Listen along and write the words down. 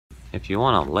If you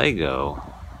want a Lego,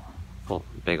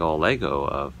 big old Lego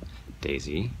of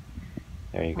Daisy,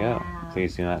 there you go. Wow.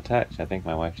 Please do not touch. I think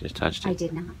my wife just touched it. I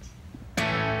did not.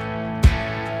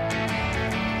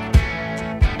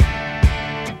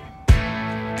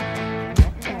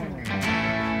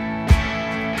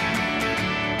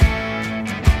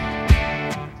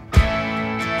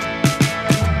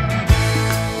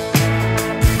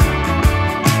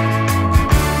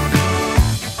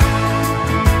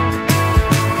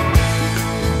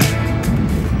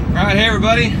 Alright, hey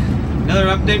everybody, another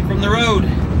update from the road.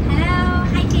 Hello,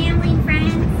 hi gambling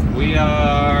friends. We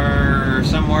are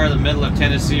somewhere in the middle of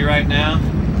Tennessee right now.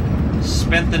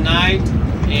 Spent the night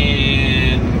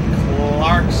in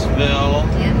Clarksville,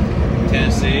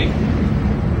 Tennessee,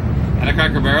 at a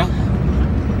Cracker Barrel.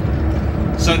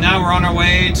 So now we're on our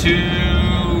way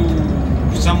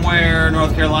to somewhere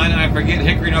North Carolina, I forget,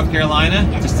 Hickory, North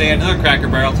Carolina, to stay at another Cracker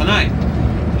Barrel tonight.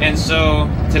 And so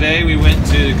today we went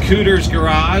to Cooter's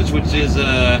Garage, which is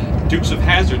a Dukes of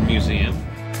Hazzard museum.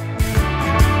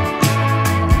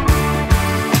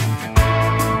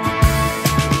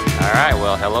 Alright,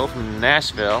 well, hello from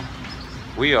Nashville.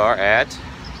 We are at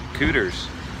Cooter's.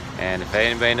 And if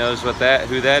anybody knows who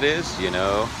that is, you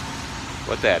know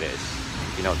what that is.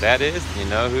 If you know what that is, you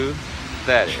know who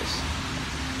that is.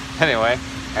 Anyway,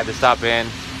 had to stop in.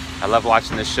 I love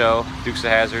watching this show, Dukes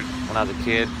of Hazzard. When I was a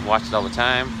kid, watched it all the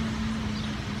time.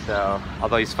 So,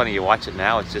 although it's funny you watch it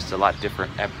now, it's just a lot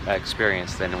different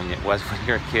experience than when it was when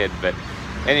you were a kid. But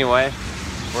anyway,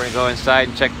 we're gonna go inside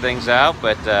and check things out,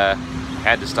 but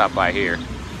had to stop by here.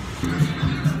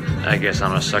 I guess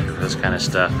I'm a sucker for this kind of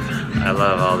stuff. I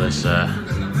love all this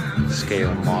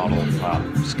scale model,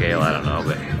 scale, I don't know,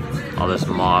 but all this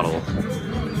model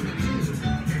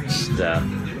stuff.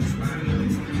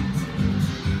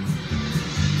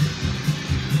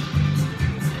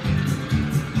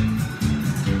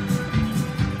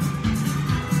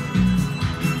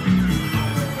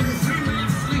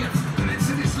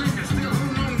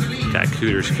 Got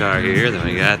Cooter's car here, then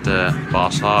we got the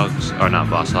Boss Hogg's, or not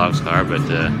Boss Hogg's car, but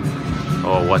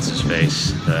oh, what's his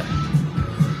face? The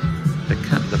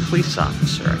police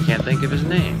officer, I can't think of his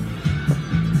name.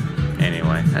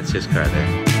 Anyway, that's his car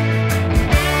there.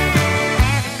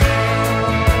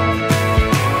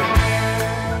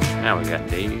 Now we got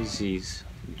Daisy's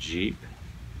Jeep,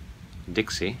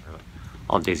 Dixie,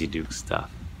 all Daisy Duke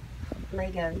stuff.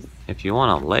 Legos. If you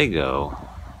want a Lego,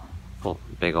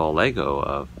 big old Lego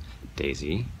of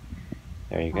Daisy,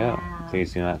 there you go. Wow.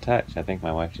 Please do not touch. I think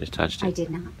my wife just touched it. I did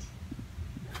not.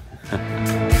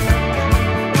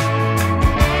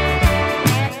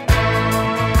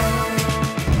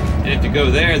 And if you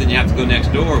go there, then you have to go next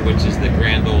door, which is the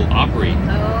Grand Ole Opry. Oh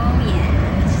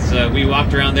yes. So we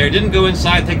walked around there. Didn't go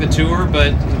inside, take the tour,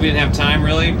 but we didn't have time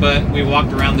really. But we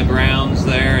walked around the grounds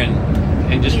there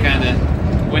and just kind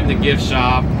of went in the gift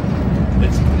shop.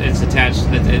 It's attached.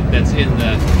 That's in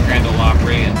the Grand Ole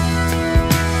Opry. And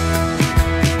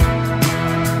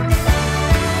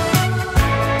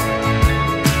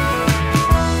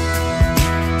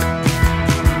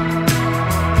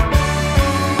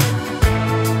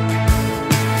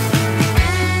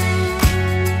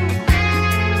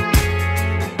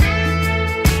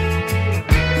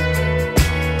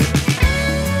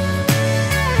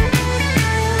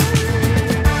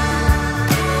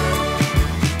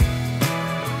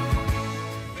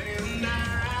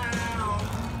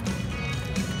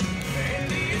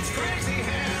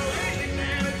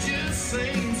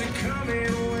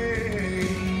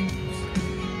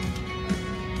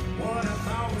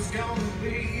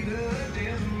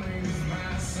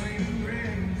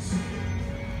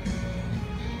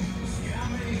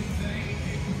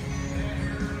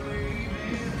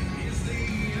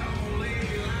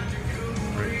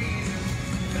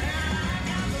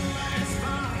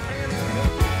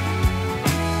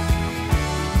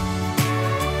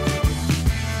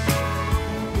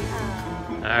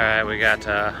alright, we got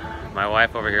my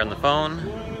wife over here on the phone.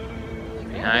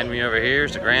 Behind me over here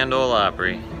is the Grand Ole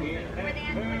Opry.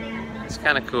 It's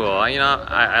kind of cool. You know,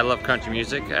 I love country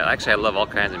music. Actually, I love all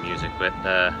kinds of music, but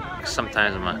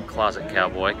sometimes I'm a closet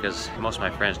cowboy because most of my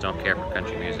friends don't care for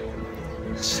country music.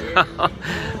 So,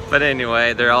 but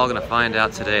anyway, they're all gonna find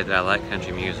out today that I like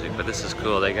country music. But this is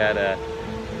cool. They got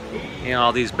you know,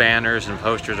 all these banners and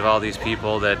posters of all these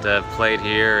people that played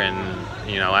here, and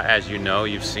you know, as you know,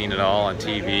 you've seen it all on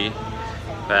TV. In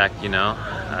fact, you know,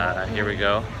 here we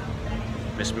go,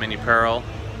 Miss Minnie Pearl.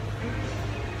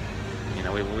 You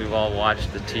know, we've all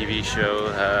watched the TV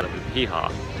show Hee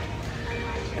Haw.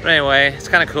 But anyway, it's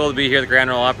kind of cool to be here at the Grand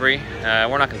Ole Opry.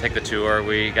 We're not going to take the tour.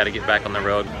 We got to get back on the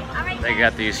road. They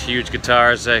got these huge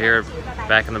guitars here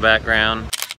back in the background.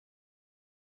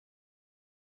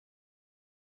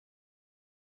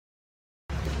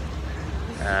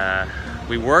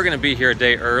 We were gonna be here a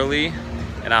day early,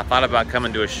 and I thought about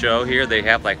coming to a show here. They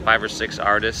have like 5 or 6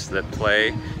 artists that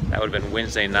play. That would have been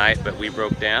Wednesday night, but we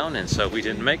broke down, and so we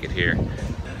didn't make it here.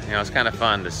 You know, it's kind of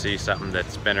fun to see something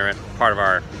that's been a part of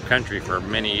our country for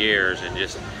many years, and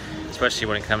just, especially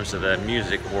when it comes to the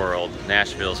music world,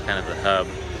 Nashville's kind of the hub,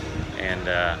 and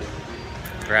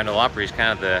Grand Ole Opry is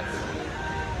kind of the,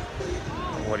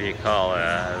 what do you call,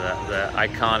 the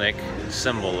iconic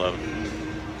symbol of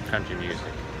country music.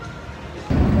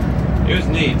 It was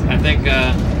neat. I think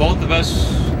both of us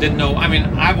didn't know. I mean,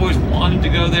 I've always wanted to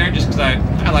go there just because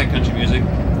I like country music,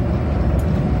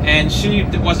 and she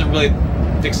wasn't really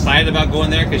excited about going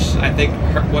there because I think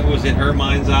what was in her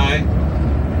mind's eye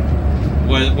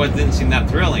what didn't seem that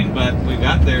thrilling. But we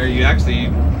got there. You actually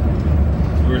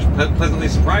were pleasantly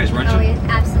surprised, weren't you? Oh, it's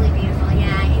absolutely beautiful.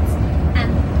 Yeah, it's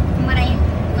from what I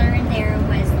learned there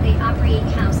was the Opry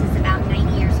House is about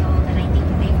 90 years old, and I think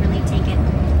they've really taken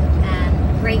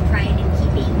great pride in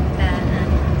keeping the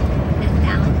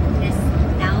nostalgicness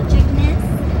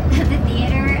of the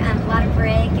theater. A lot of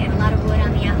brick and a lot of wood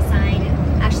on the outside,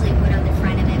 and actually wood on the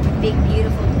front of it, with big,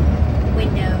 beautiful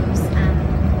windows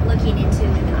looking into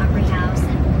the Opry House.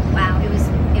 And wow, it was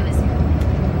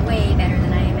way better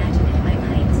than I imagined in my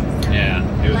mind. So yeah,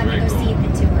 it was very cool. Love to go see the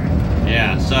tour.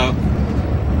 Yeah, so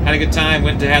had a good time.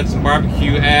 Went to have some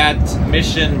barbecue at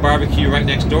Mission Barbecue right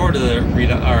next door to the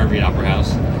Reed Opera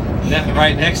House.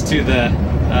 Right next to the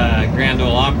Grand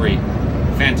Ole Opry.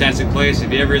 Fantastic place.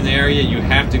 If you're ever in the area, you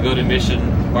have to go to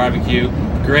Mission Barbecue.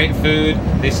 Great food.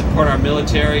 They support our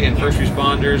military and first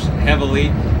responders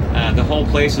heavily. The whole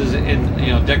place is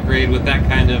decorated with that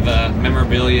kind of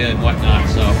memorabilia and whatnot.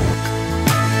 So.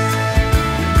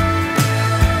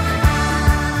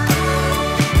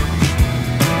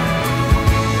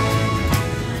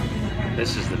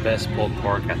 This is the best pulled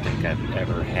pork I think I've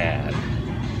ever had.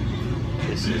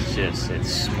 This is just, it's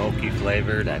smoky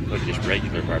flavored. I put just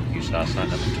regular barbecue sauce on,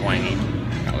 nothing twangy.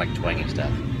 I like twangy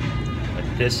stuff. But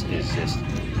this is just,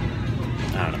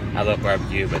 I don't know. I love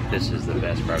barbecue, but this is the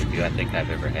best barbecue I think I've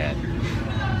ever had.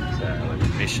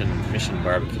 It's Mission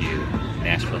Barbecue,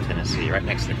 Nashville, Tennessee, right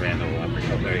next to the Grand Ole Opry.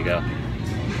 Oh, there you go.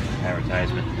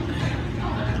 Advertisement.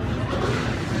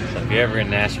 So if you're ever in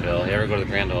Nashville, you ever go to the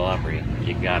Grand Ole Opry,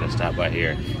 you gotta stop by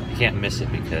here. You can't miss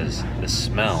it because the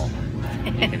smell.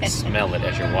 You can smell it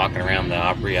as you're walking around the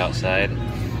Opry outside.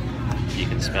 You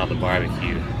can smell the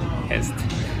barbecue. I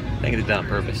think it's done on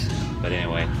purpose. But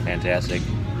anyway, fantastic.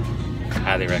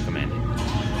 Highly recommend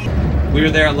it. We were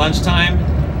there at lunchtime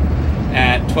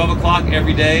at 12 o'clock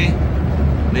every day.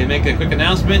 They make a quick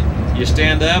announcement. You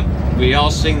stand up. We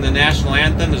all sing the national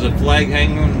anthem. There's a flag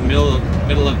hanging in the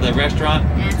middle of the restaurant.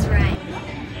 That's right.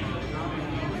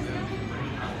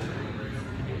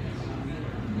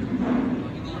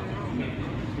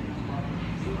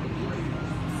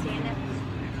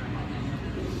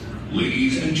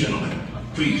 Ladies and gentlemen,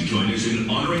 please join us in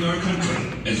honoring our country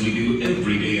as we do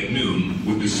every day at noon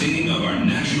with the singing of our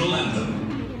national anthem.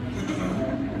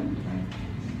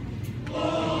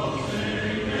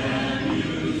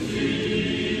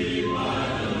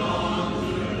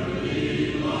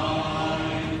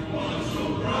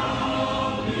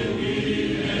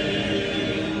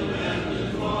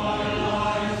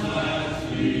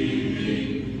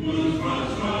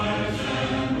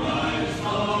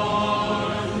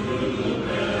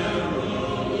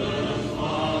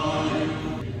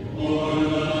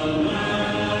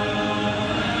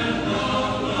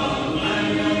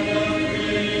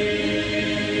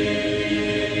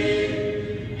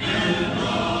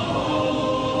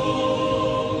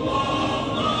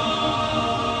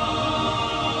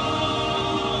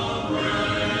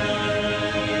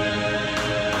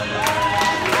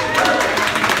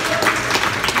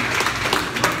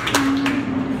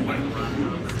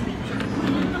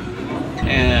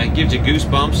 Gives you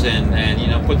goosebumps and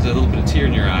puts a little bit of tear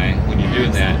in your eye when you're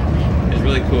doing that. It's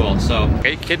really cool. So, are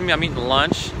you kidding me? I'm eating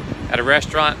lunch at a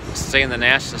restaurant, singing the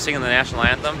national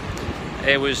anthem.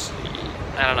 It was,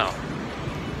 I don't know.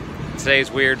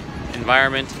 Today's weird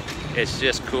environment. It's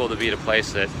just cool to be at a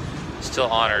place that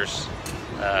still honors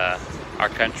our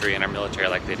country and our military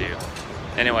like they do.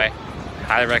 Anyway,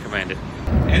 highly recommend it.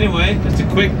 Anyway, just a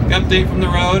quick update from the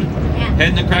road. Yeah.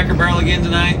 Heading to Cracker Barrel again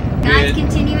tonight. God's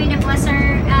continuing to bless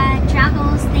our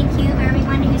travels. Thank you for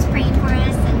everyone who's praying for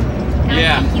us, and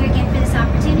God, thank you again for this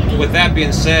opportunity. With that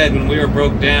being said, when we were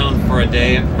broke down for a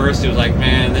day, at first it was like,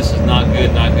 man, this is not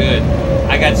good, not good.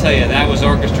 I gotta tell you, that was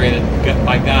orchestrated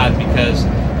by God, because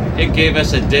it gave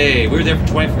us a day. We were there for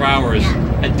 24 hours.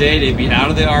 Yeah. A day to be out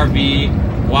of the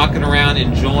RV, walking around,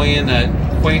 enjoying a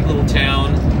quaint little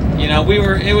town. You know,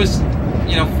 it was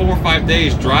you know, 4 or 5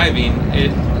 days driving,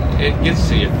 it gets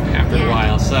to you after a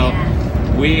while. So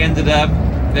we ended up,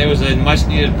 there was a much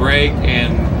needed break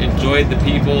and enjoyed the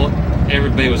people.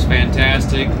 Everybody was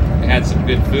fantastic. Had some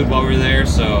good food while we were there,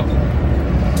 so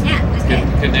yeah, it was good.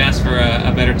 Couldn't ask for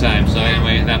a better time. So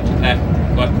anyway, that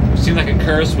what seemed like a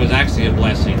curse was actually a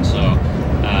blessing. So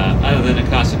other than it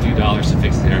cost a few dollars to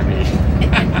fix the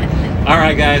RV. All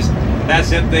right, guys,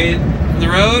 that's it. From the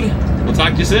road. We'll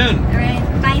talk to you soon. All right,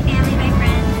 bye, family.